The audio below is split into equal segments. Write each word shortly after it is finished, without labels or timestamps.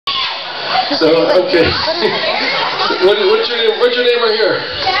So, okay. What's your name? What's your name right here?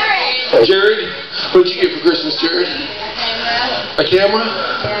 Jared. Jared? What did you get for Christmas, Jared? A camera?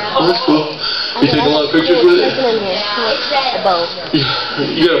 Oh, that's cool. You take a lot of pictures with it?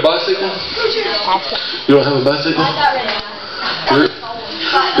 You got a bicycle? You don't have a bicycle?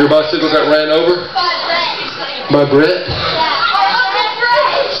 Your bicycle got ran over? By Brett?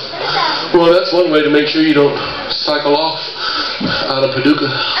 Well, that's one way to make sure you don't cycle off out of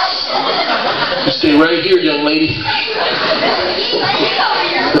Paducah. You stay right here, young lady.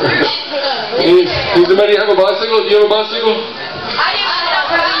 Anybody have a bicycle? Do you have a bicycle?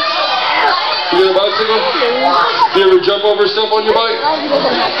 You got a bicycle? Do you ever jump over stuff on your bike?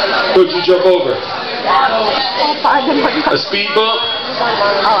 What'd you jump over? A speed bump?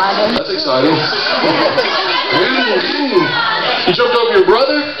 That's exciting. You jumped over your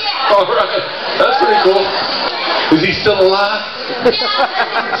brother? All right. That's pretty cool. Is he still alive?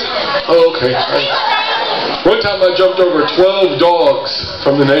 Oh, okay. One time I jumped over 12 dogs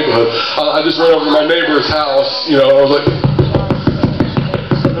from the neighborhood. I just went over to my neighbor's house. You know, I was like,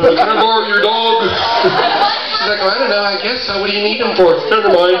 can I borrow your dog? She's like, well, I don't know. I guess so. What do you need him for? Never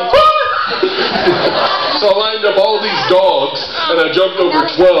mind. So I lined up all these dogs, and I jumped over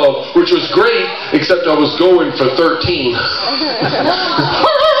 12, which was great, except I was going for 13.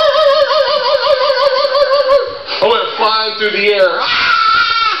 I went flying through the air,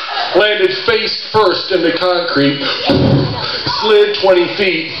 landed face first in the concrete, slid 20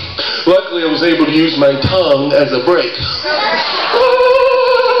 feet. Luckily, I was able to use my tongue as a brake.